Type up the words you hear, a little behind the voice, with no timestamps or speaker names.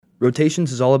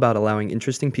Rotations is all about allowing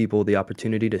interesting people the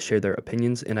opportunity to share their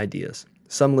opinions and ideas.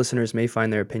 Some listeners may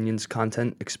find their opinions,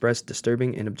 content expressed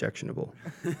disturbing and objectionable.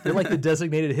 You're like the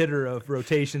designated hitter of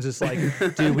rotations. It's like,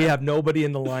 dude, we have nobody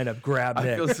in the lineup. Grab Nick.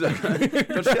 I feel so.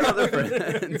 Don't you have other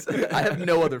friends? I have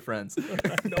no other friends.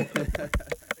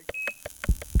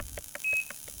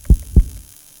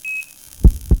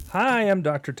 Hi, I'm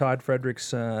Dr. Todd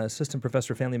Fredericks, Assistant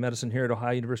Professor of Family Medicine here at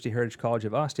Ohio University Heritage College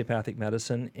of Osteopathic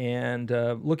Medicine, and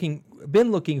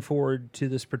been looking forward to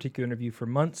this particular interview for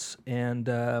months, and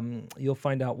you'll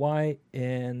find out why.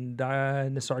 And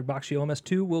Nisarg Bakshi,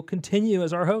 OMS2, will continue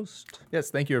as our host.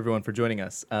 Yes, thank you everyone for joining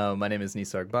us. My name is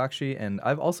Nisarg Bakshi, and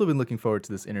I've also been looking forward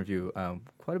to this interview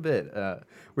quite a bit.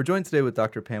 We're joined today with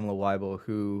Dr. Pamela Wible,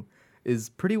 who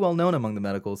is pretty well known among the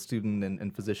medical student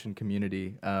and physician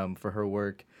community for her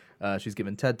work. She's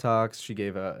given TED Talks. She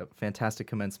gave a fantastic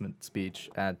commencement speech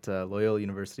at Loyola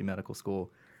University Medical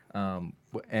School.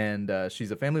 And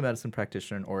she's a family medicine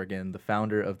practitioner in Oregon, the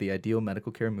founder of the Ideal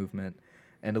Medical Care Movement,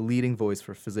 and a leading voice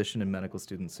for physician and medical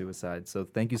student suicide. So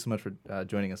thank you so much for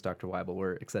joining us, Dr. Wible.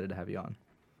 We're excited to have you on.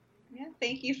 Yeah,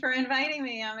 thank you for inviting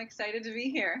me. I'm excited to be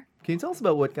here. Can you tell us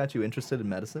about what got you interested in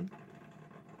medicine?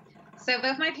 So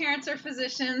both my parents are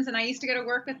physicians, and I used to go to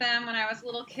work with them when I was a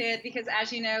little kid because,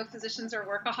 as you know, physicians are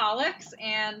workaholics.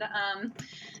 And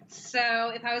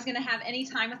so if I was going to have any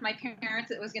time with my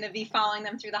parents, it was going to be following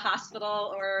them through the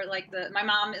hospital, or my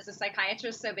mom is a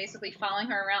psychiatrist, so basically following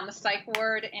her around the psych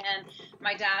ward. And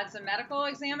my dad's a medical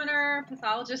examiner,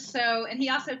 pathologist, and he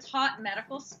also taught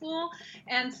medical school.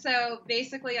 And so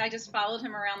basically I just followed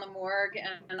him around the morgue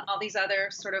and all these other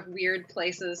sort of weird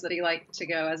places that he liked to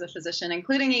go as a physician,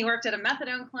 including he worked at a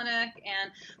methadone clinic,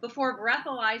 and before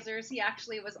breathalyzers, he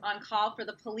actually was on call for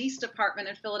the police department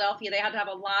in Philadelphia. They had to have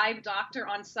a live doctor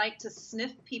on site to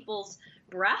sniff people's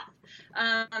breath,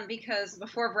 because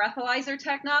before breathalyzer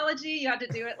technology, you had to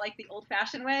do it like the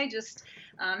old-fashioned way. Just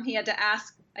he had to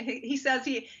ask. He says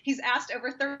he's asked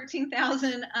over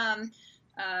 13,000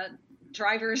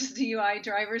 DUI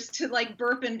drivers to like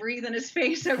burp and breathe in his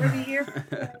face over the years.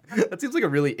 That seems like a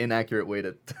really inaccurate way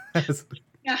to test.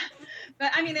 Yeah,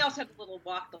 but I mean, they also have to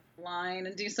walk the line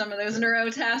and do some of those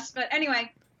neuro tests. But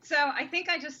anyway, so I think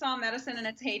I just saw medicine in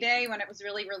its heyday when it was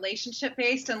really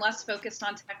relationship-based and less focused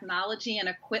on technology and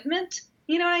equipment.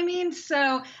 You know what I mean?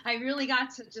 So I really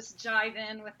got to just dive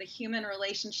in with the human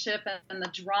relationship and the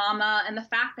drama and the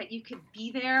fact that you could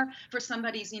be there for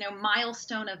somebody's,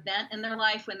 milestone event in their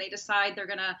life when they decide they're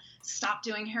going to stop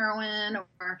doing heroin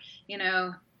or,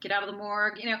 get out of the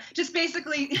morgue, just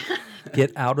basically.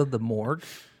 Get out of the morgue?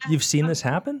 You've seen this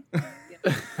happen?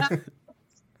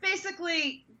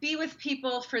 Basically be with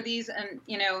people for these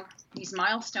these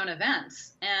milestone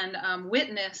events and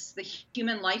witness the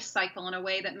human life cycle in a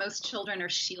way that most children are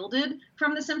shielded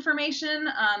from this information,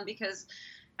 because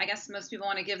I guess most people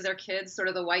want to give their kids sort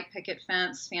of the white picket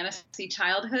fence fantasy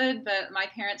childhood, but my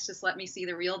parents just let me see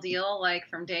the real deal like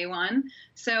from day one.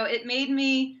 So it made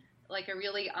me like a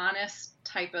really honest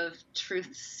type of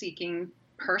truth-seeking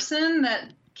person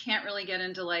that can't really get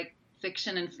into like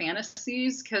fiction and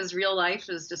fantasies because real life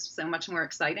is just so much more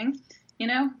exciting,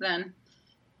 than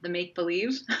the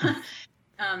make-believe.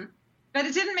 But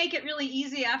it didn't make it really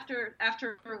easy after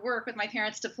work with my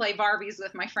parents to play Barbies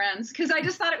with my friends because I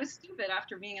just thought it was stupid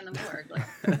after being in the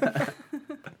morgue.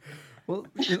 Well,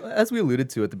 as we alluded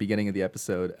to at the beginning of the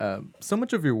episode, so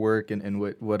much of your work and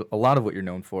what a lot of what you're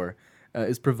known for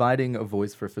is providing a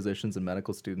voice for physicians and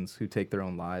medical students who take their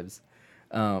own lives.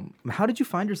 How did you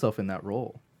find yourself in that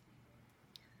role?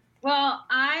 Well,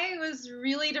 I was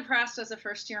really depressed as a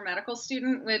first-year medical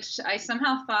student, which I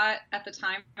somehow thought at the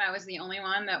time I was the only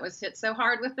one that was hit so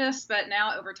hard with this. But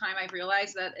now over time, I've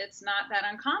realized that it's not that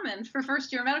uncommon for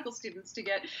first-year medical students to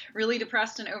get really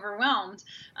depressed and overwhelmed.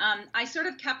 I sort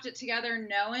of kept it together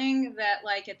knowing that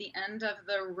like at the end of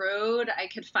the road, I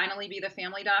could finally be the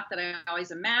family doc that I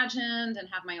always imagined and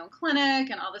have my own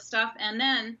clinic and all this stuff. And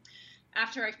then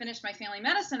after I finished my family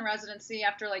medicine residency,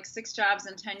 after like 6 jobs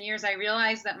in 10 years, I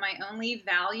realized that my only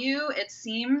value, it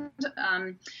seemed,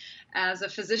 as a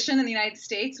physician in the United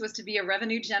States, was to be a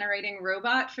revenue-generating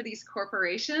robot for these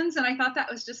corporations. And I thought that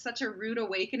was just such a rude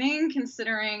awakening,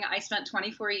 considering I spent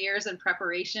 24 years in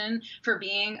preparation for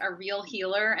being a real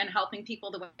healer and helping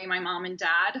people the way my mom and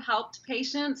dad helped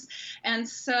patients. And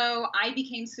so I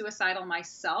became suicidal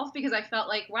myself because I felt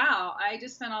like, wow, I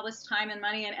just spent all this time and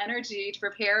money and energy to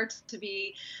prepare to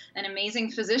be an amazing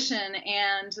physician,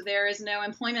 and there is no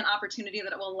employment opportunity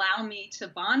that will allow me to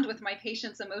bond with my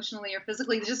patients emotionally or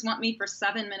physically. They just want me for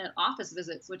 7-minute office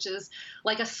visits, which is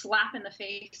like a slap in the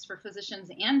face for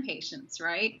physicians and patients,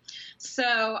 right?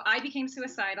 So I became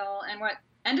suicidal, and what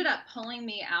ended up pulling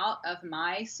me out of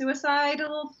my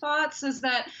suicidal thoughts is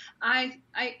that I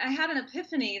had an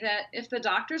epiphany that if the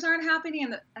doctors aren't happy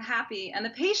and the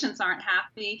patients aren't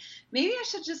happy, maybe I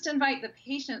should just invite the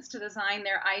patients to design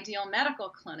their ideal medical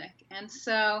clinic. And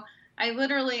so I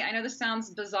know this sounds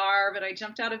bizarre, but I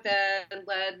jumped out of bed,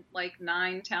 led like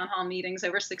 9 town hall meetings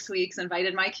over 6 weeks,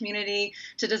 invited my community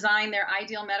to design their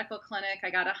ideal medical clinic. I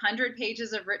got 100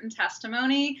 pages of written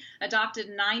testimony,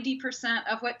 adopted 90%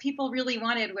 of what people really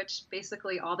wanted, which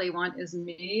basically all they want is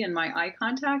me and my eye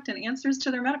contact and answers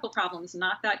to their medical problems,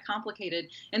 not that complicated,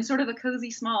 and sort of a cozy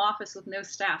small office with no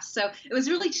staff. So it was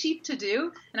really cheap to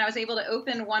do, and I was able to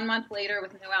open 1 month later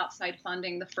with no outside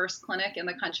funding, the first clinic in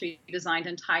the country designed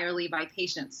entirely by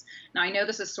patients. Now, I know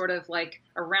this is sort of like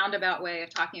a roundabout way of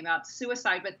talking about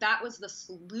suicide, but that was the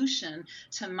solution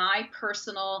to my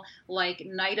personal, like,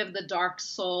 night of the dark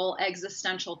soul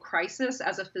existential crisis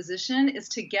as a physician, is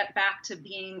to get back to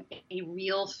being a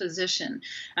real physician.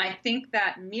 And I think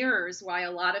that mirrors why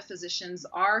a lot of physicians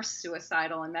are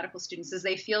suicidal and medical students, is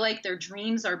they feel like their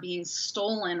dreams are being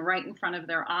stolen right in front of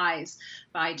their eyes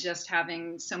by just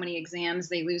having so many exams.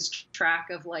 They lose track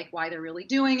of like why they're really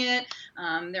doing it.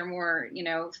 They're more,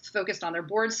 focused on their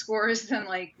board scores than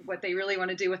like what they really want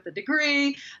to do with the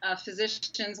degree.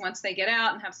 Physicians, once they get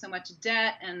out and have so much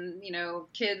debt and,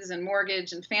 kids and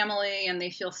mortgage and family, and they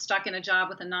feel stuck in a job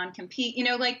with a non-compete,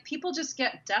 like people just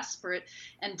get desperate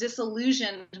and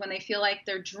disillusioned when they feel like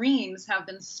their dreams have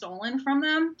been stolen from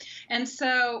them. And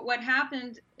so what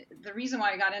happened, the reason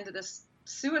why I got into this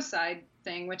suicide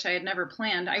thing, which I had never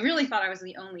planned. I really thought I was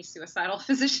the only suicidal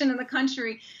physician in the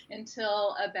country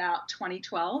until about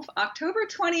 2012. October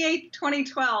 28th,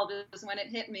 2012 is when it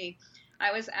hit me.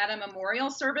 I was at a memorial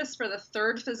service for the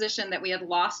 3rd physician that we had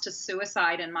lost to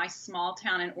suicide in my small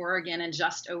town in Oregon in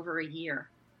just over a year.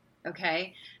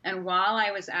 Okay. And while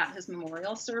I was at his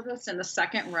memorial service in the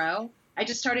 2nd row, I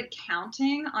just started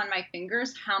counting on my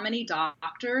fingers how many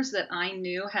doctors that I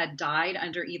knew had died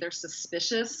under either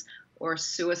suspicious or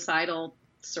suicidal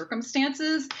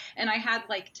circumstances. And I had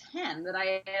like 10 that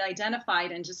I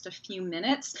identified in just a few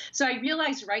minutes. So I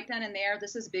realized right then and there,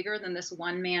 this is bigger than this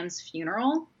one man's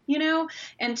funeral,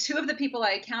 And 2 of the people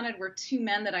I counted were 2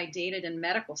 men that I dated in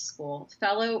medical school,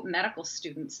 fellow medical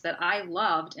students that I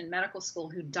loved in medical school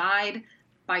who died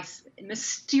by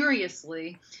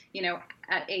mysteriously,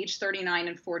 at age 39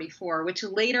 and 44, which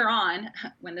later on,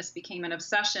 when this became an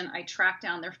obsession, I tracked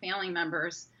down their family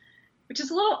members, which is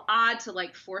a little odd to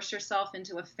like force yourself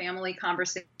into a family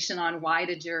conversation on why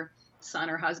did your son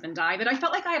or husband die. But I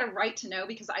felt like I had a right to know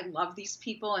because I love these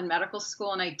people in medical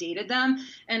school and I dated them.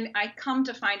 And I come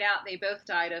to find out they both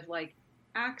died of like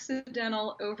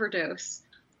accidental overdose.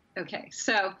 Okay,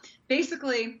 so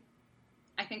basically,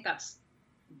 I think that's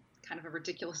kind of a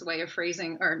ridiculous way of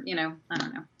phrasing, or, I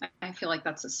don't know. I feel like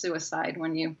that's a suicide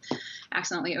when you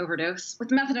accidentally overdose with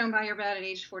methadone by your bed at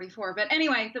age 44. But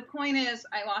anyway, the point is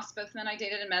I lost both men I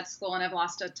dated in med school, and I've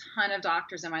lost a ton of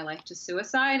doctors in my life to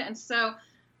suicide. And so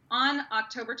on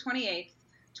October 28th,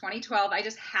 2012, I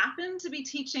just happened to be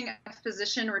teaching a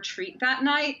physician retreat that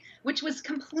night, which was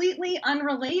completely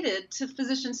unrelated to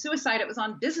physician suicide. It was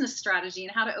on business strategy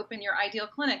and how to open your ideal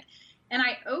clinic. And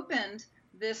I opened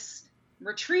this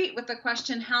retreat with the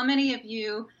question, how many of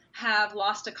you have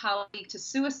lost a colleague to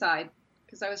suicide?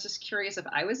 Because I was just curious if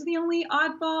I was the only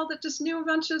oddball that just knew a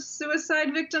bunch of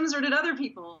suicide victims, or did other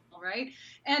people, right?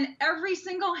 And every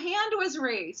single hand was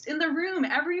raised in the room.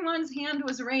 Everyone's hand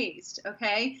was raised,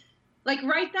 okay? Like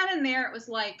right then and there, it was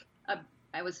like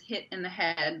I was hit in the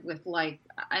head with like,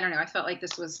 I don't know, I felt like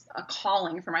this was a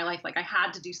calling for my life. Like I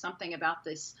had to do something about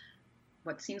this,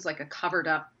 what seems like a covered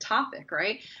up topic,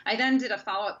 right? I then did a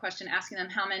follow-up question asking them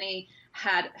how many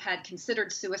had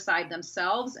considered suicide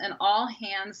themselves, and all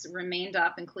hands remained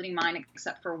up, including mine,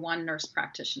 except for 1 nurse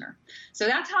practitioner. So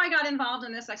that's how I got involved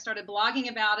in this. I started blogging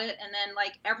about it, and then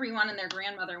like everyone and their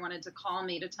grandmother wanted to call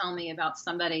me to tell me about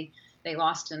somebody they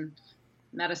lost in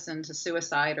medicine to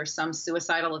suicide or some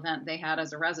suicidal event they had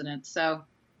as a resident. So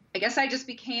I guess I just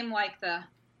became like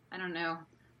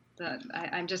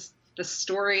I'm just the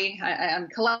story. I'm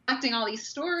collecting all these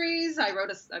stories. I wrote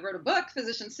a book,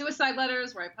 Physician Suicide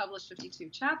Letters, where I published 52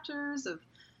 chapters of.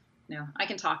 I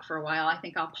can talk for a while. I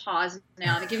think I'll pause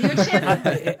now to give you a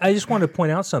chance. I just want to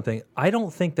point out something. I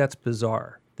don't think that's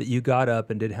bizarre that you got up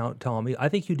and did tell me. I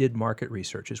think you did market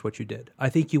research is what you did. I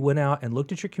think you went out and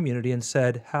looked at your community and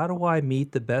said, how do I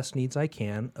meet the best needs I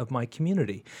can of my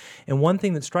community? And one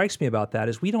thing that strikes me about that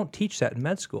is we don't teach that in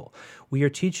med school. We are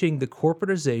teaching the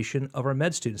corporatization of our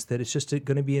med students, that it's just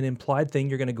going to be an implied thing.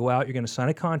 You're going to go out, you're going to sign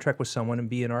a contract with someone and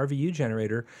be an RVU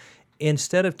generator.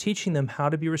 instead of teaching them how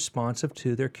to be responsive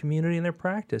to their community and their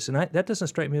practice. And that doesn't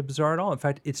strike me as bizarre at all. In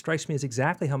fact, it strikes me as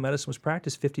exactly how medicine was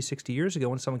practiced 50, 60 years ago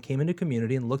when someone came into a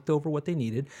community and looked over what they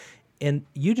needed. And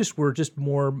you were just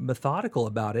more methodical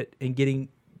about it and getting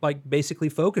like basically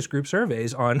focus group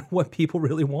surveys on what people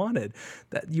really wanted.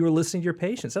 That you were listening to your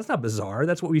patients. That's not bizarre.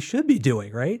 That's what we should be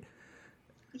doing, right?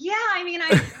 Yeah, I mean,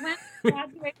 I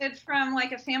graduated from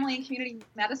like a family and community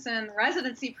medicine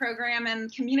residency program, and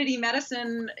community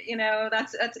medicine,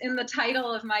 that's in the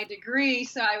title of my degree.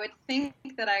 So I would think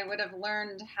that I would have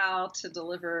learned how to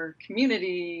deliver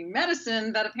community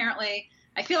medicine, but apparently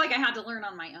I feel like I had to learn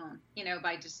on my own,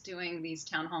 by just doing these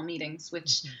town hall meetings,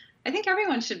 which I think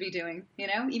everyone should be doing,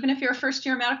 even if you're a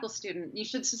first-year medical student, you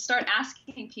should just start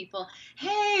asking people,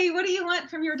 hey, what do you want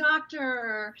from your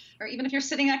doctor? Or even if you're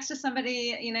sitting next to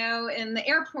somebody, in the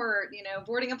airport,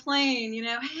 boarding a plane,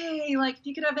 hey, like if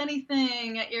you could have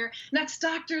anything at your next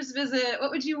doctor's visit, what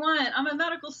would you want? I'm a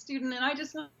medical student and I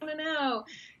just want to know.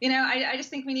 I just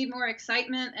think we need more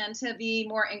excitement and to be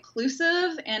more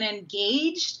inclusive and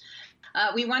engaged.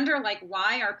 We wonder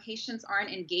why our patients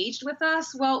aren't engaged with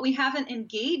us. Well, we haven't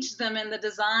engaged them in the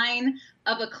design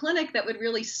of a clinic that would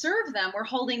really serve them. We're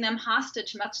holding them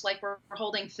hostage, much like we're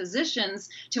holding physicians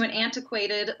to an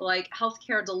antiquated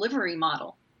healthcare delivery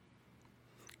model.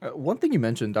 One thing you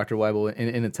mentioned, Dr. Weibel,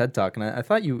 in a TED Talk, and I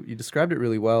thought you described it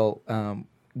really well,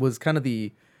 was kind of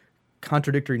the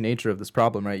contradictory nature of this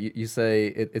problem, right? You say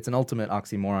it's an ultimate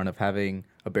oxymoron of having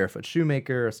a barefoot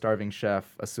shoemaker, a starving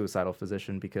chef, a suicidal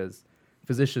physician, because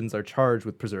physicians are charged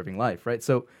with preserving life, right?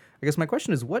 So I guess my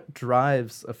question is, what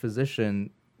drives a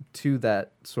physician to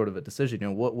that sort of a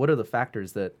decision? What are the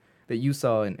factors that you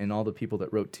saw in all the people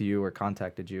that wrote to you or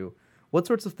contacted you? What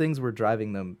sorts of things were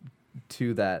driving them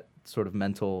to that sort of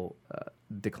mental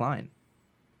decline?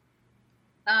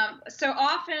 So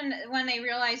often when they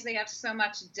realize they have so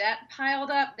much debt piled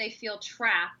up, they feel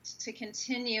trapped to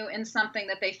continue in something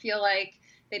that they feel like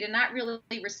they did not really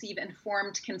receive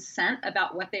informed consent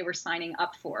about what they were signing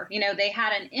up for. They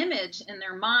had an image in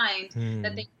their mind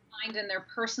that they defined in their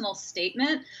personal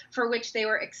statement for which they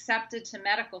were accepted to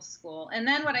medical school. And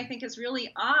then what I think is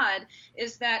really odd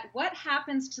is that what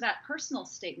happens to that personal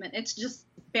statement? It's just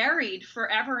buried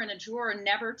forever in a drawer,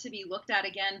 never to be looked at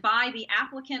again by the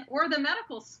applicant or the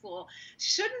medical school.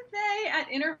 Shouldn't they,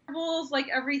 at intervals like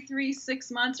every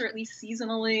 3-6 months, or at least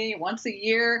seasonally, once a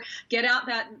year, get out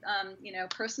that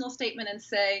personal statement and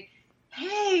say,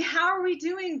 hey, how are we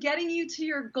doing getting you to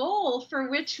your goal for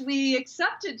which we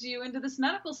accepted you into this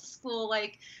medical school?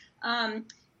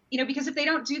 Because if they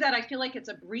don't do that, I feel like it's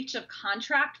a breach of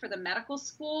contract for the medical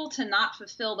school to not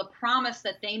fulfill the promise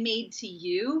that they made to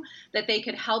you, that they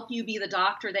could help you be the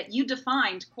doctor that you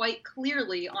defined quite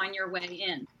clearly on your way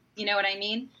in. You know what I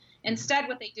mean? Instead,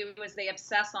 what they do is they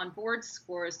obsess on board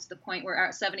scores to the point where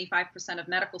 75% of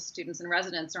medical students and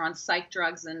residents are on psych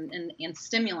drugs and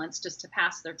stimulants just to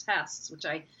pass their tests, which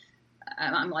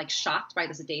I'm shocked by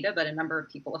this data, but a number of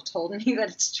people have told me that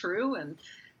it's true, and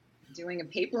doing a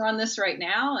paper on this right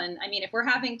now. And I mean, if we're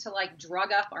having to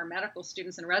drug up our medical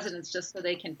students and residents just so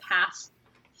they can pass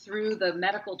through the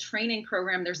medical training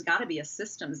program, there's got to be a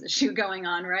systems issue going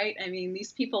on, right? I mean,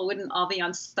 these people wouldn't all be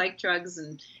on psych drugs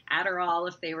and Adderall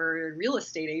if they were real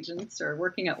estate agents or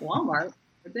working at Walmart,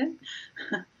 would they?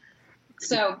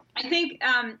 So I think,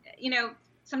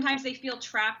 sometimes they feel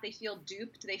trapped, they feel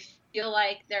duped, they feel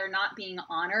like they're not being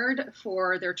honored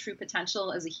for their true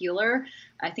potential as a healer.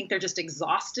 I think they're just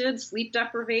exhausted, sleep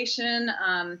deprivation.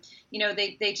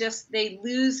 They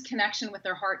lose connection with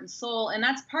their heart and soul. And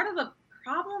that's part of the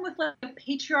problem with a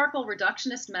patriarchal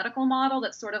reductionist medical model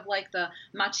that's sort of like the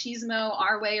machismo,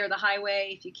 our way or the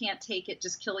highway. If you can't take it,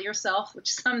 just kill yourself,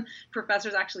 which some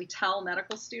professors actually tell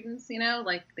medical students,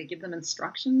 they give them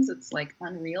instructions. It's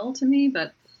unreal to me,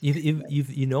 but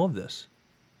you know of this.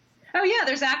 Oh, yeah.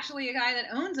 There's actually a guy that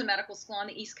owns a medical school on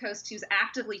the East Coast who's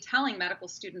actively telling medical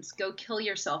students, go kill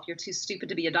yourself. You're too stupid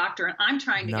to be a doctor. And I'm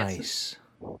trying to get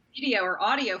some video or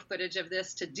audio footage of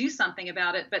this to do something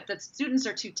about it. But the students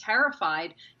are too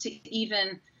terrified to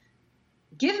even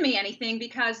give me anything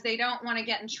because they don't want to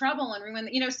get in trouble and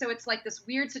ruin, so it's like this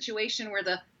weird situation where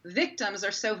the victims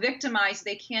are so victimized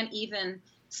they can't even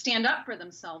stand up for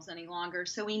themselves any longer.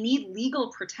 So we need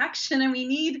legal protection, and we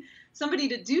need somebody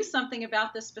to do something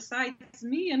about this besides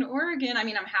me in Oregon. I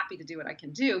mean, I'm happy to do what I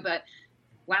can do, but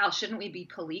wow, shouldn't we be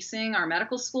policing our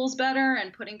medical schools better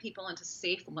and putting people into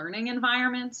safe learning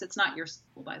environments? It's not your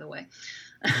school, by the way.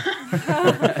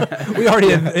 We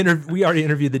already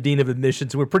interviewed the dean of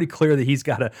admissions. We're pretty clear that he's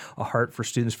got a heart for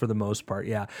students for the most part.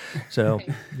 Yeah. So,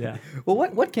 yeah. Well,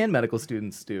 what can medical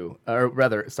students do, or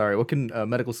rather, sorry, what can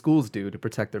medical schools do to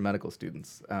protect their medical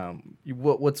students?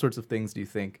 What sorts of things do you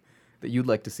think that you'd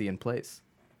like to see in place?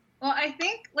 Well, I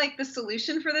think like the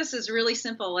solution for this is really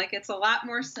simple. Like it's a lot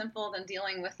more simple than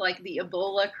dealing with like the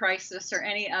Ebola crisis or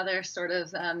any other sort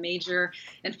of major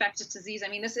infectious disease. I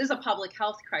mean, this is a public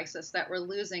health crisis that we're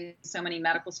losing so many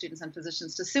medical students and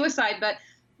physicians to suicide. But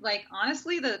like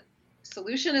honestly, the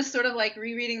solution is sort of like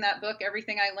rereading that book,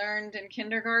 Everything I Learned in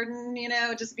Kindergarten,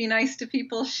 just be nice to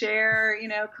people, share,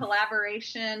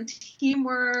 collaboration,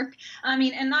 teamwork. I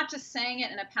mean, and not just saying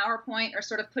it in a PowerPoint or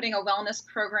sort of putting a wellness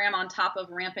program on top of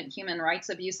rampant human rights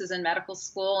abuses in medical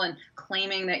school and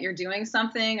claiming that you're doing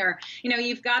something, or,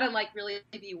 you've got to like really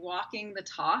be walking the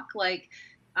talk. Like,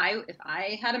 if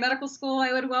I had a medical school,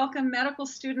 I would welcome medical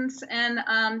students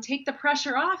and take the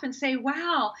pressure off and say,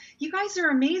 wow, you guys are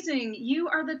amazing. You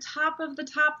are the top of the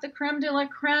top, the creme de la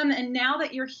creme. And now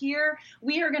that you're here,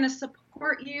 we are going to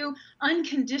support you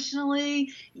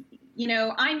unconditionally.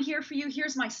 I'm here for you.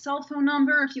 Here's my cell phone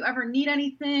number if you ever need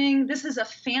anything. This is a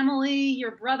family,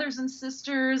 your brothers and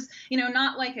sisters,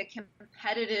 not like a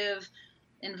competitive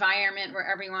environment where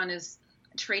everyone is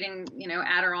trading,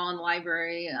 Adderall in the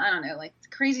library. I don't know, like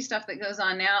crazy stuff that goes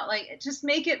on now. Like, just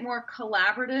make it more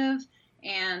collaborative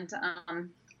and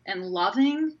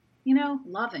loving.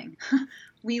 Loving.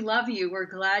 We love you. We're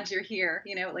glad you're here.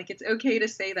 Like it's okay to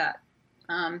say that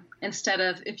instead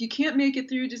of if you can't make it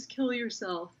through, just kill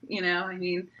yourself. I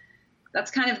mean, that's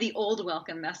kind of the old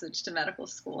welcome message to medical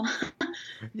school.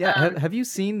 Yeah. Have you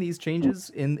seen these changes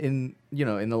in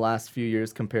the last few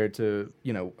years compared to,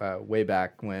 way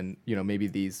back when, maybe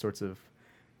these sorts of,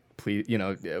 please,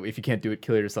 if you can't do it,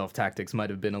 kill yourself tactics might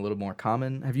have been a little more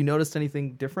common. Have you noticed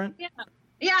anything different?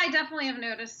 Yeah, I definitely have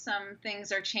noticed some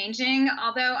things are changing,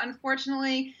 although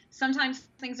unfortunately, sometimes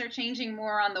things are changing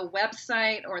more on the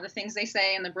website or the things they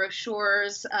say in the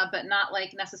brochures, but not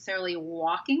like necessarily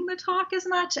walking the talk as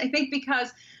much. I think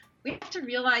because we have to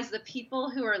realize the people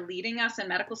who are leading us in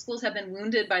medical schools have been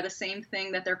wounded by the same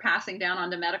thing that they're passing down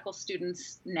onto medical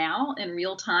students now in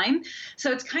real time.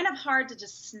 So it's kind of hard to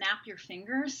just snap your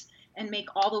fingers and make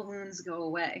all the wounds go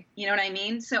away. You know what I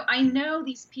mean? So I know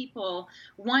these people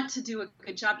want to do a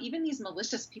good job. Even these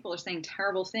malicious people are saying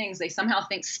terrible things. They somehow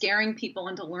think scaring people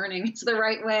into learning is the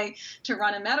right way to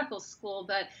run a medical school.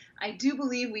 But I do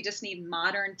believe we just need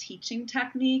modern teaching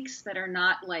techniques that are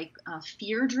not like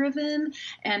fear-driven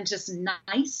and just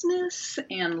niceness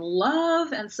and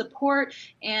love and support.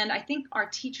 And I think our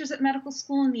teachers at medical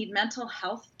school need mental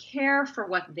health care for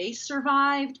what they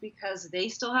survived because they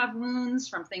still have wounds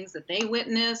from things that they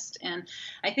witnessed. And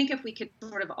I think if we could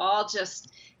sort of all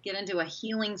just get into a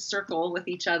healing circle with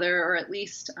each other, or at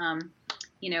least,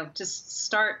 just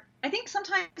start. I think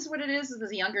sometimes what it is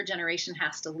the younger generation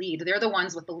has to lead. They're the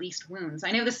ones with the least wounds. I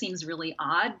know this seems really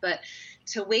odd, but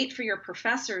to wait for your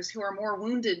professors who are more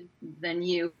wounded than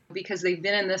you because they've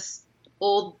been in this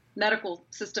old medical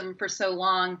system for so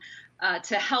long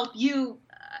to help you,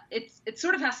 it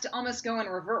sort of has to almost go in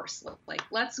reverse. Like,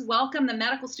 let's welcome the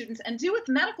medical students and do with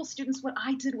medical students what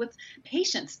I did with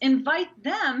patients. Invite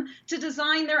them to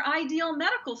design their ideal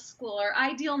medical school or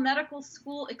ideal medical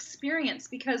school experience,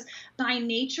 because by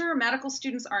nature, medical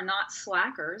students are not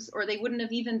slackers, or they wouldn't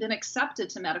have even been accepted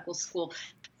to medical school.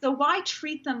 So why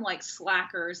treat them like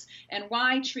slackers, and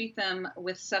why treat them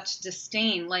with such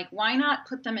disdain? Like, why not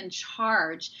put them in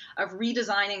charge of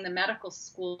redesigning the medical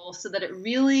school so that it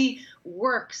really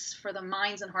works for the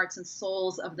minds and hearts and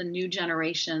souls of the new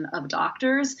generation of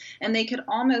doctors, and they could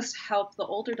almost help the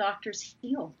older doctors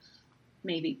heal,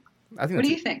 maybe. I think what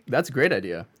do you think? That's a great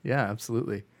idea. Yeah,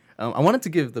 absolutely. I wanted to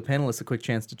give the panelists a quick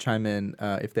chance to chime in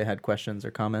if they had questions or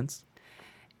comments.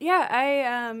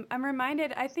 Yeah, I'm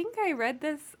reminded, I think I read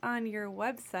this on your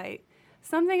website,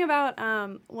 something about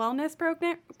wellness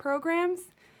programs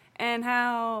and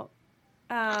how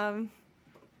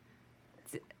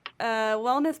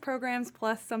wellness programs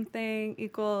plus something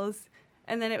equals,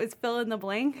 and then it was fill in the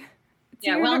blank. Do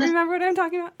you remember what I'm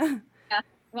talking about? Yeah.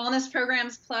 Wellness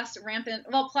programs plus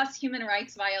plus human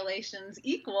rights violations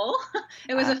equal.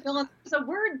 It was it's a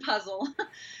word puzzle.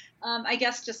 I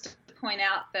guess just to point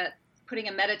out that putting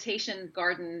a meditation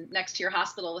garden next to your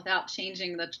hospital without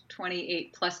changing the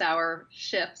 28 plus hour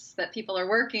shifts that people are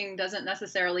working doesn't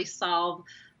necessarily solve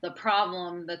the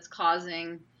problem that's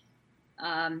causing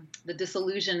the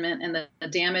disillusionment and the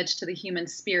damage to the human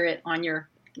spirit on your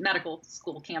medical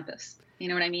school campus. You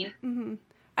know what I mean? Mm-hmm.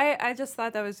 I just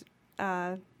thought that was,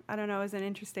 I don't know, it was an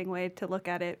interesting way to look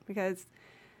at it, because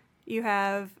you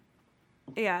have,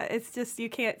 it's just, you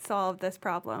can't solve this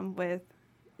problem with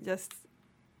just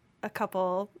a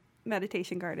couple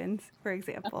meditation gardens, for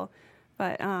example,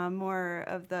 but more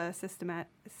of the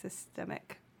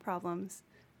systemic problems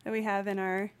that we have in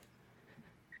our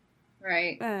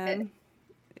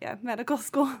medical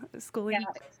schooling. Yeah,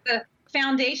 it's the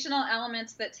foundational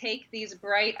elements that take these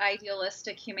bright,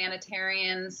 idealistic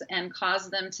humanitarians and cause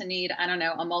them to need, I don't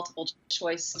know, a multiple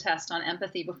choice test on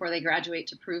empathy before they graduate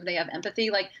to prove they have empathy.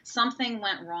 Like, something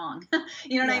went wrong.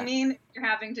 You know what I mean? You're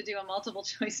having to do a multiple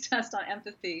choice test on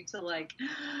empathy to, like,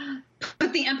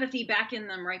 put the empathy back in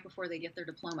them right before they get their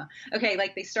diploma. Okay,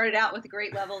 like, they started out with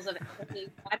great levels of empathy.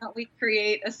 Why don't we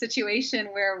create a situation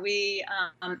where we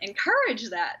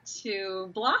encourage that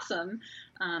to blossom?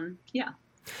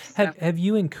 Have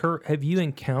you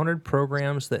encountered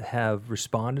programs that have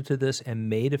responded to this and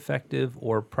made effective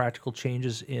or practical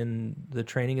changes in the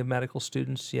training of medical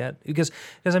students yet? Because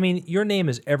I mean, your name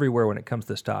is everywhere when it comes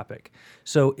to this topic.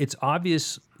 So it's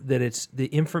obvious that it's the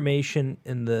information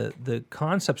and the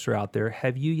concepts are out there.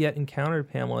 Have you yet encountered,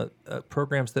 Pamela,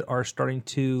 programs that are starting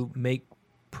to make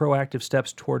proactive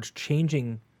steps towards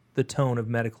changing the tone of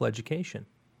medical education?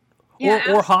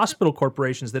 Or hospital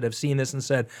corporations that have seen this and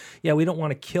said, yeah, we don't want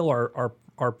to kill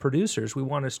our producers. We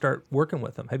want to start working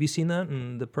with them. Have you seen that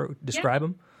and describe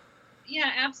them?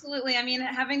 Yeah, absolutely. I mean,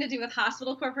 having to do with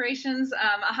hospital corporations,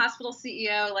 a hospital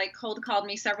CEO cold called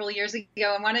me several years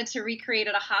ago and wanted to recreate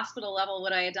at a hospital level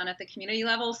what I had done at the community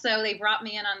level. So they brought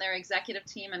me in on their executive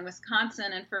team in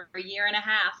Wisconsin, and for a year and a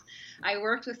half, I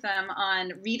worked with them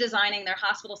on redesigning their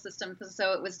hospital system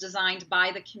so it was designed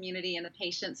by the community and the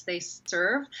patients they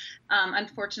serve.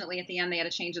 Unfortunately, at the end, they had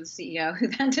a change of the CEO who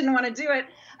then didn't want to do it.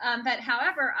 But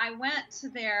however, I went to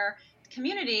their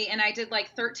community and I did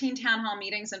 13 town hall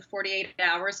meetings in 48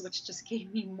 hours, which just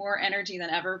gave me more energy than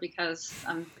ever because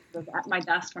I'm at my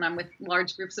best when I'm with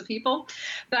large groups of people.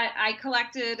 But I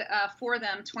collected for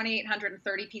them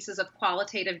 2,830 pieces of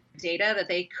qualitative data that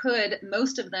they could,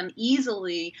 most of them,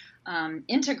 easily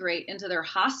integrate into their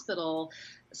hospital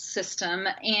system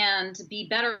and be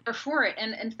better for it.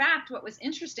 And in fact, what was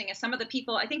interesting is some of the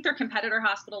people, I think their competitor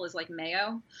hospital is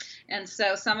Mayo. And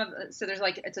so there's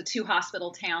it's a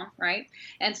 2-hospital town, right?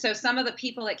 And so some of the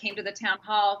people that came to the town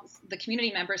hall, the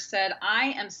community members said,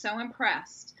 I am so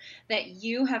impressed that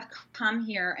you have come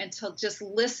here and to just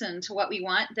listen to what we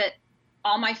want, that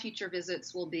all my future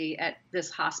visits will be at this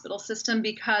hospital system,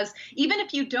 because even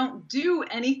if you don't do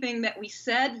anything that we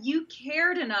said, you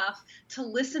cared enough to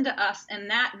listen to us,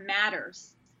 and that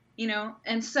matters,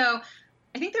 And so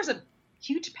I think there's a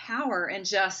huge power in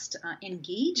just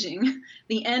engaging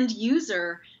the end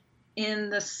user in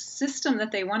the system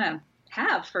that they want to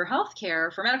have for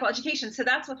healthcare, for medical education. So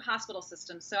that's with hospital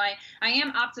systems. So I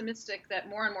am optimistic that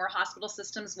more and more hospital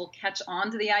systems will catch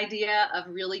on to the idea of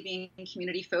really being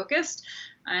community focused.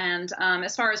 And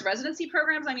as far as residency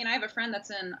programs, I mean, I have a friend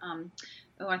that's in,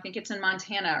 I think it's in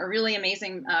Montana, a really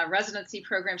amazing residency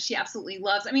program she absolutely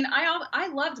loves. I mean, I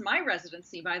loved my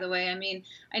residency, by the way. I mean,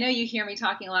 I know you hear me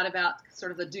talking a lot about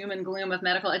sort of the doom and gloom of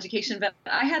medical education, but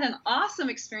I had an awesome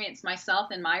experience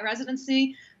myself in my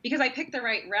residency because I picked the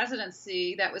right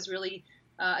residency that was really,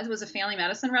 it was a family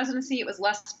medicine residency. It was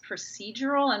less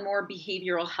procedural and more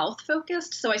behavioral health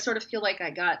focused. So I sort of feel like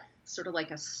I got sort of like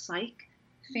a psych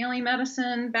family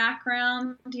medicine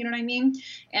background, you know what I mean?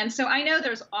 And so I know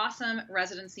there's awesome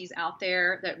residencies out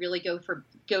there that really go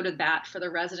to bat for the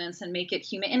residents and make it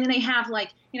human. And then they have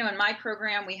in my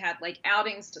program, we had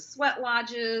outings to sweat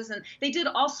lodges, and they did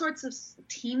all sorts of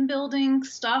team building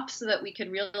stuff so that we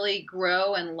could really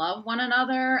grow and love one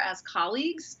another as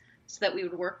colleagues, so that we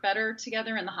would work better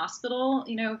together in the hospital,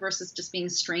 versus just being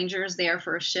strangers there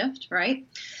for a shift, right?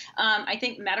 I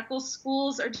think medical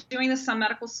schools are doing this. Some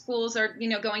medical schools are,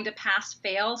 going to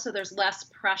pass-fail, so there's less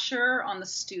pressure on the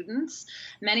students.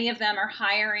 Many of them are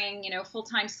hiring,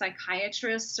 full-time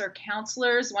psychiatrists or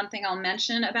counselors. One thing I'll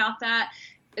mention about that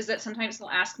is that sometimes they'll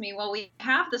ask me, well, we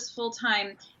have this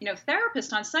full-time,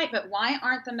 therapist on site, but why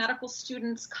aren't the medical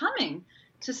students coming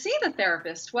to see the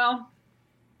therapist? Well,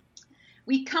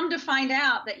 we come to find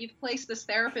out that you've placed this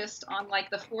therapist on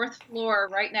the 4th floor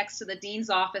right next to the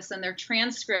dean's office and their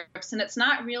transcripts, and it's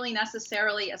not really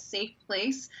necessarily a safe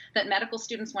place that medical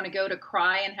students want to go to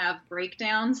cry and have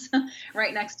breakdowns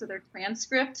right next to their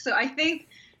transcript. So I think,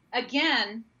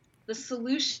 again, the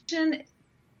solution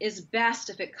is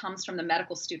best if it comes from the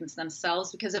medical students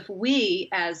themselves, because if we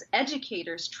as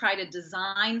educators try to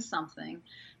design something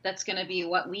that's going to be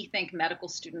what we think medical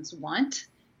students want,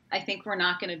 I think we're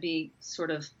not going to be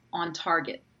sort of on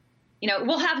target.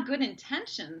 we'll have good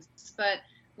intentions, but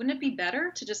wouldn't it be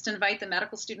better to just invite the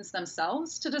medical students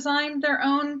themselves to design their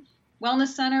own wellness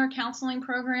center, counseling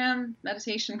program,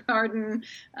 meditation garden,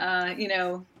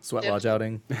 sweat lodge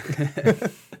outing?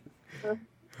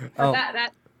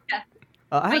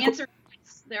 My answer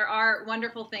is there are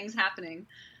wonderful things happening.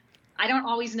 I don't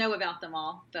always know about them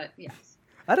all, but yes.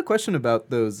 I had a question about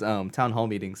those town hall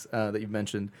meetings that you've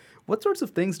mentioned. What sorts of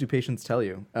things do patients tell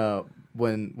you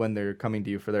when they're coming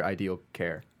to you for their ideal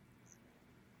care?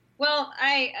 Well,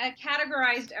 I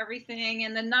categorized everything,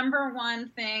 and the number one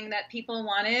thing that people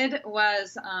wanted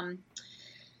was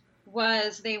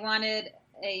they wanted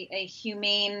a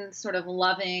humane, sort of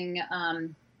loving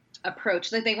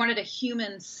approach. Like they wanted a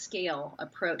human scale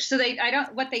approach. So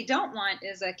what they don't want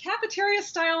is a cafeteria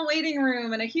style waiting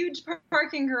room and a huge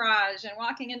parking garage and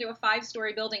walking into a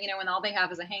 5-story building, when all they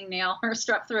have is a hangnail or a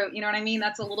strep throat. You know what I mean?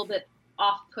 That's a little bit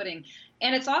off-putting.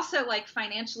 And it's also like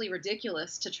financially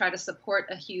ridiculous to try to support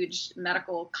a huge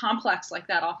medical complex like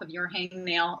that off of your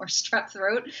hangnail or strep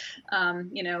throat,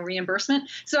 reimbursement.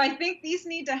 So I think these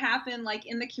need to happen like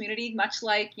in the community, much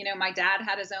like, my dad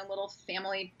had his own little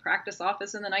family practice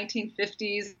office in the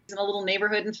 1950s in a little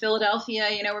neighborhood in Philadelphia,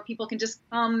 where people can just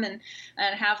come and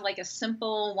have like a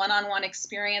simple one-on-one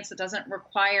experience that doesn't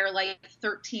require like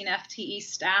 13 FTE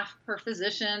staff per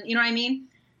physician. You know what I mean?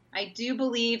 I do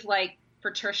believe like for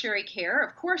tertiary care,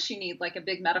 of course you need like a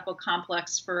big medical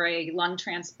complex for a lung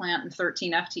transplant and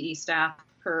 13 FTE staff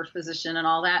per physician and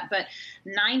all that. But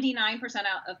 99%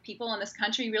 of people in this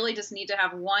country really just need to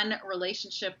have one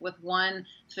relationship with one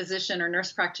physician or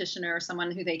nurse practitioner or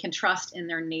someone who they can trust in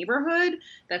their neighborhood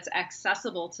that's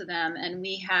accessible to them. And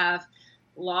we have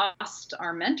lost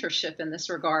our mentorship in this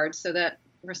regard, so that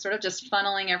we're sort of just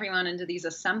funneling everyone into these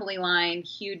assembly line,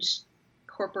 huge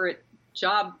corporate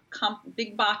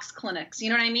big box clinics. You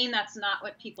know what I mean? That's not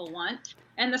what people want.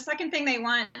 And the second thing they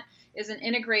want is an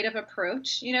integrative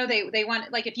approach. They want,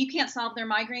 like, if you can't solve their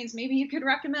migraines, maybe you could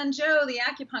recommend Joe, the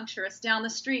acupuncturist down the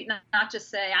street, not just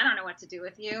say, I don't know what to do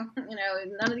with you.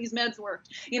 None of these meds worked,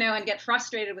 and get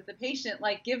frustrated with the patient.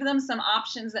 Like, give them some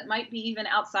options that might be even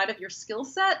outside of your skill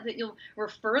set, that you'll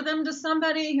refer them to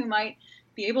somebody who might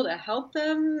be able to help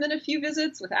them in a few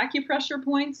visits with acupressure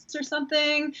points or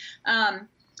something.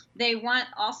 They want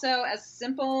also, as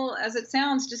simple as it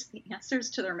sounds, just the answers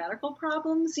to their medical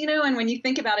problems, and when you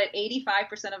think about it,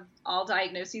 85% of all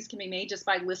diagnoses can be made just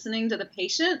by listening to the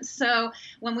patient. So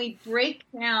when we break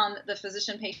down the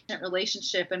physician-patient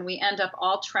relationship and we end up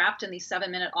all trapped in these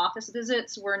 7-minute office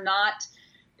visits, we're not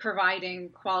providing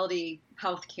quality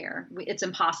health care. It's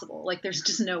impossible. Like, there's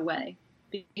just no way,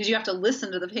 because you have to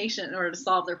listen to the patient in order to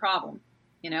solve their problem,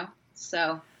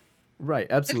 so. Right,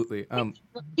 absolutely.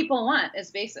 What people want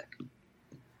is basic.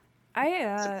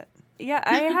 I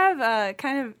have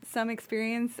kind of some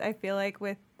experience, I feel like,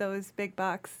 with those big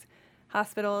box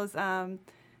hospitals.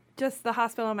 Just the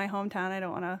hospital in my hometown, I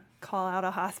don't want to call out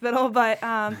a hospital, but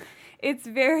it's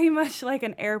very much like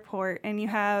an airport, and you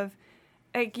have,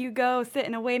 like, you go sit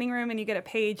in a waiting room and you get a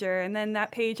pager, and then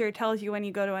that pager tells you when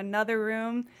you go to another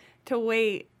room to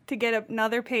wait to get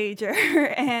another pager,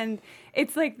 and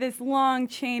it's like this long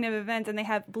chain of events, and they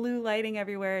have blue lighting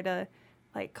everywhere to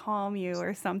like calm you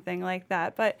or something like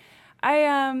that. But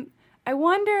I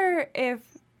wonder if,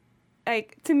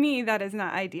 like, to me that is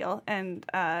not ideal, and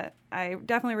I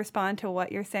definitely respond to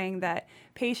what you're saying that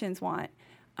patients want.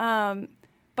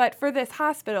 But for this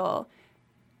hospital,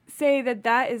 say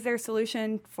that is their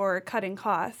solution for cutting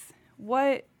costs.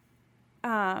 What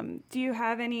do you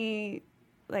have any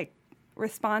like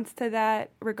response to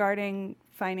that regarding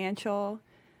financial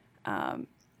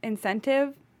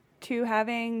incentive to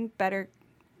having better,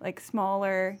 like,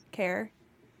 smaller care?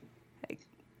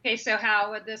 Okay, so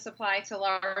how would this apply to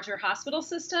larger hospital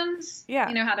systems?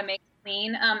 Yeah. How to make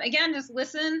clean. Again, just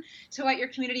listen to what your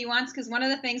community wants, because one of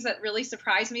the things that really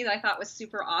surprised me that I thought was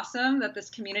super awesome that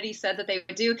this community said that they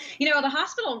would do, the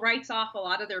hospital writes off a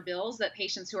lot of their bills that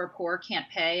patients who are poor can't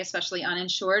pay, especially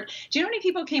uninsured. Do you know how many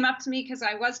people came up to me, because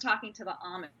I was talking to the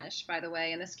Amish, by the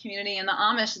way, in this community, and the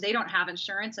Amish, they don't have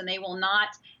insurance, and they will not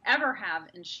ever have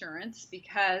insurance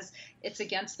because it's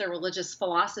against their religious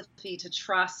philosophy to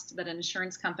trust that an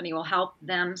insurance company will help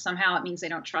them. Somehow it means they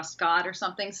don't trust God or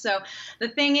something. So the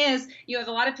thing is, you have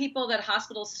a lot of people that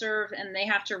hospitals serve and they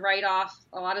have to write off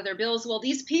a lot of their bills. Well,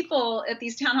 these people at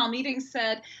these town hall meetings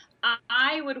said,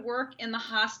 I would work in the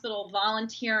hospital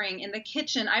volunteering in the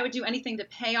kitchen. I would do anything to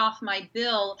pay off my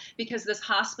bill because this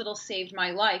hospital saved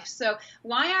my life. So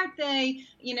why aren't they,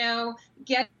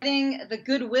 getting the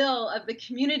goodwill of the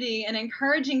community and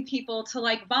encouraging people to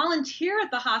like volunteer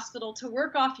at the hospital to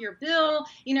work off your bill,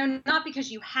 not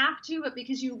because you have to, but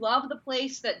because you love the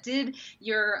place that did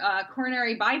your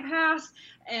coronary bypass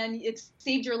and it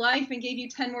saved your life and gave you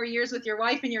 10 more years with your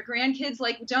wife and your grandkids.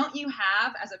 Like, don't you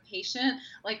have, as a patient,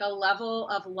 like a level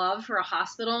of love for a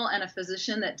hospital and a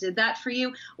physician that did that for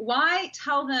you? Why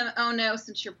tell them, oh no,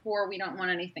 since you're poor, we don't want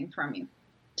anything from you.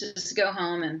 Just go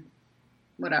home and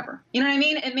whatever. You know what I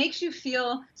mean? It makes you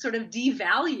feel sort of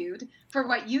devalued for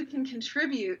what you can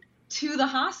contribute to the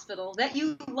hospital that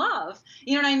you love.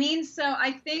 You know what I mean? So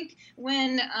I think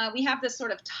when we have this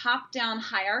sort of top-down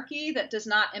hierarchy that does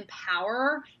not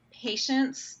empower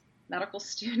patients, medical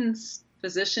students,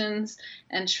 physicians,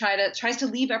 and tries to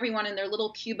leave everyone in their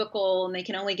little cubicle, and they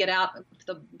can only get out if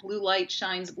the blue light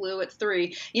shines blue at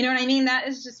 3. You know what I mean? That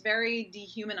is just very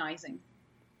dehumanizing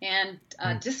and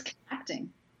disconnecting,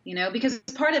 because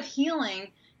part of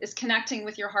healing is connecting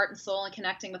with your heart and soul and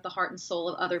connecting with the heart and soul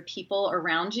of other people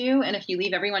around you. And if you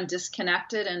leave everyone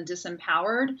disconnected and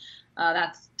disempowered,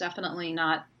 that's definitely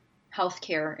not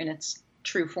healthcare in its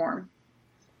true form.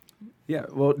 Yeah,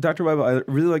 well, Dr. Weibel, I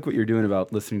really like what you're doing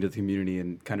about listening to the community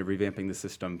and kind of revamping the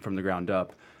system from the ground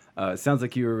up. It sounds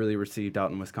like you were really received out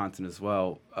in Wisconsin as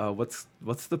well. What's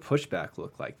the pushback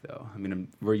look like, though? I mean,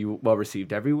 were you well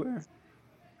received everywhere?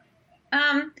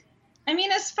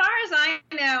 As far as I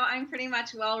know, I'm pretty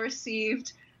much well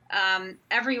received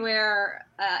everywhere,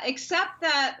 except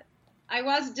that I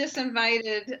was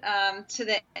disinvited to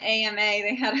the AMA.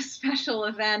 They had a special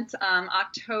event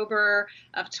October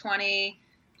of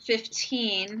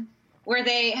 2015 where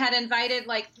they had invited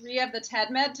like 3 of the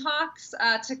TEDMed talks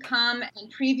to come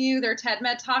and preview their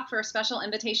TEDMed talk for a special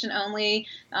invitation-only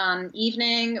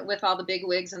evening with all the big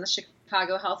wigs in the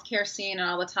Chicago healthcare scene and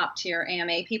all the top tier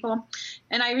AMA people.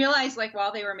 And I realized like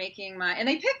while they were making and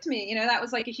they picked me, that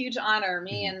was like a huge honor.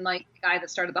 Me and like the guy that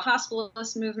started the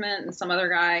hospitalist movement and some other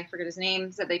guy, I forget his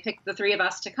name, said they picked the 3 of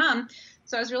us to come.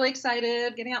 So I was really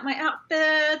excited, getting out my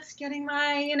outfits, getting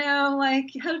my,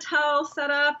 hotel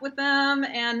set up with them.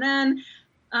 And then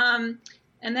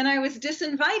I was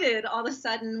disinvited all of a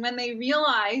sudden when they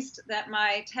realized that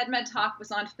my TEDMed talk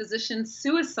was on physician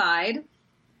suicide,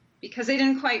 because they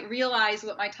didn't quite realize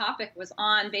what my topic was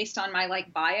on based on my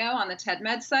bio on the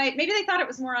TEDMed site. Maybe they thought it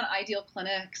was more on ideal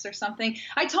clinics or something.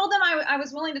 I told them I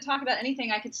was willing to talk about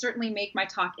anything. I could certainly make my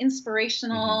talk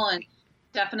inspirational and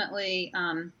definitely,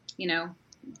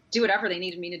 do whatever they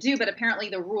needed me to do. But apparently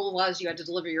the rule was you had to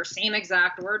deliver your same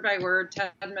exact word by word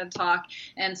TEDMed talk.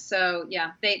 And so,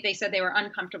 yeah, they said they were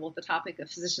uncomfortable with the topic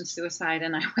of physician suicide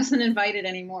and I wasn't invited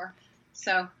anymore.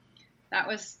 So that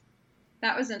was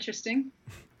interesting.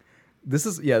 This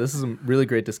is a really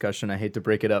great discussion. I hate to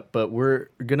break it up, but we're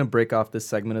going to break off this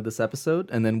segment of this episode,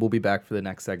 and then we'll be back for the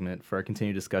next segment for our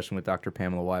continued discussion with Dr.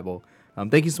 Pamela Weibel.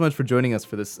 Thank you so much for joining us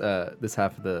for this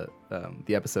half of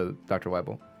the episode, Dr.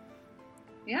 Weibel.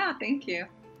 Yeah, thank you.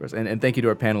 Of course, and thank you to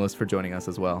our panelists for joining us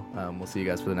as well. We'll see you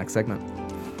guys for the next segment.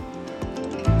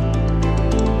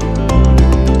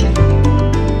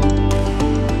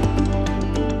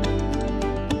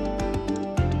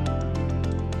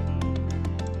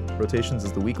 Rotations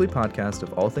is the weekly podcast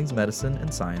of all things medicine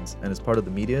and science and is part of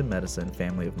the Media and Medicine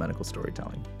family of medical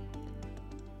storytelling.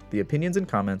 The opinions and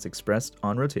comments expressed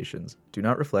on Rotations do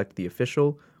not reflect the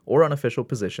official or unofficial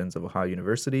positions of Ohio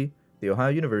University, the Ohio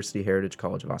University Heritage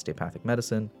College of Osteopathic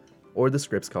Medicine, or the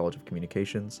Scripps College of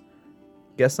Communications.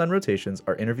 Guests on Rotations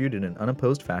are interviewed in an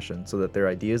unopposed fashion so that their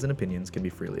ideas and opinions can be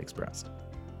freely expressed.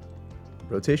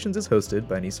 Rotations is hosted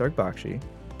by Nisarg Bakshi,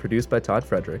 produced by Todd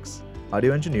Fredericks,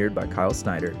 audio engineered by Kyle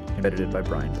Snyder, and edited by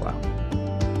Brian Plow.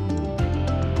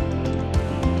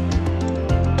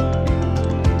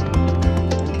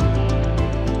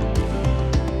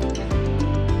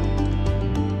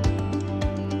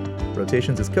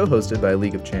 Rotations is co-hosted by a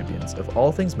League of Champions of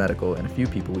all things medical and a few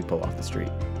people we pull off the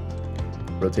street.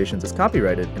 Rotations is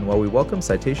copyrighted, and while we welcome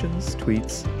citations,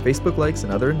 tweets, Facebook likes,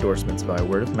 and other endorsements via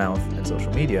word of mouth and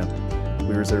social media,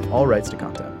 we reserve all rights to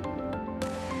content.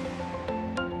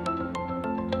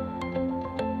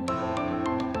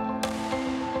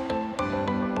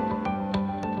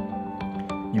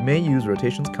 You may use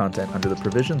Rotations content under the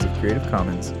provisions of Creative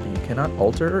Commons, but you cannot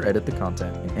alter or edit the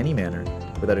content in any manner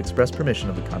without express permission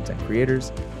of the content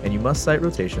creators, and you must cite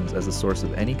Rotations as the source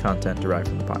of any content derived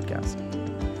from the podcast.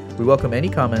 We welcome any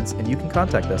comments, and you can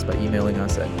contact us by emailing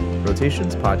us at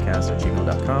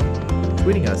rotationspodcast@gmail.com,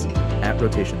 tweeting us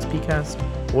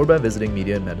 @rotationspcast, or by visiting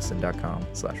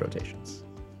mediamedicine.com/rotations.